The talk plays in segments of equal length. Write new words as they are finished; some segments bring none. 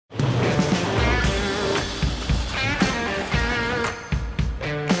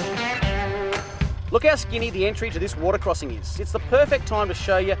Look how skinny the entry to this water crossing is. It's the perfect time to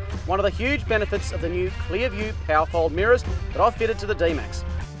show you one of the huge benefits of the new Clearview Powerfold mirrors that I've fitted to the D-Max.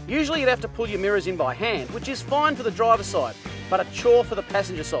 Usually you'd have to pull your mirrors in by hand, which is fine for the driver's side, but a chore for the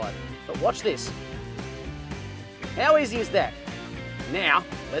passenger side. But watch this. How easy is that? Now,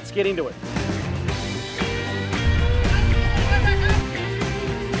 let's get into it.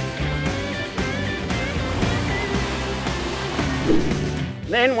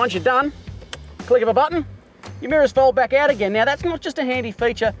 Then, once you're done, click of a button, your mirrors fold back out again. Now, that's not just a handy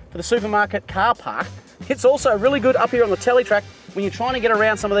feature for the supermarket car park. It's also really good up here on the telly track when you're trying to get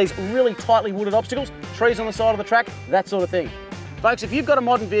around some of these really tightly wooded obstacles, trees on the side of the track, that sort of thing. Folks, if you've got a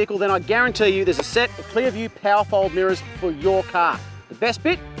modern vehicle, then I guarantee you there's a set of Clearview Powerfold mirrors for your car. The best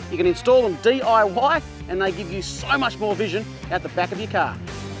bit, you can install them DIY and they give you so much more vision out the back of your car.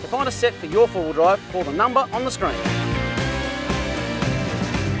 To find a set for your four-wheel drive, call the number on the screen.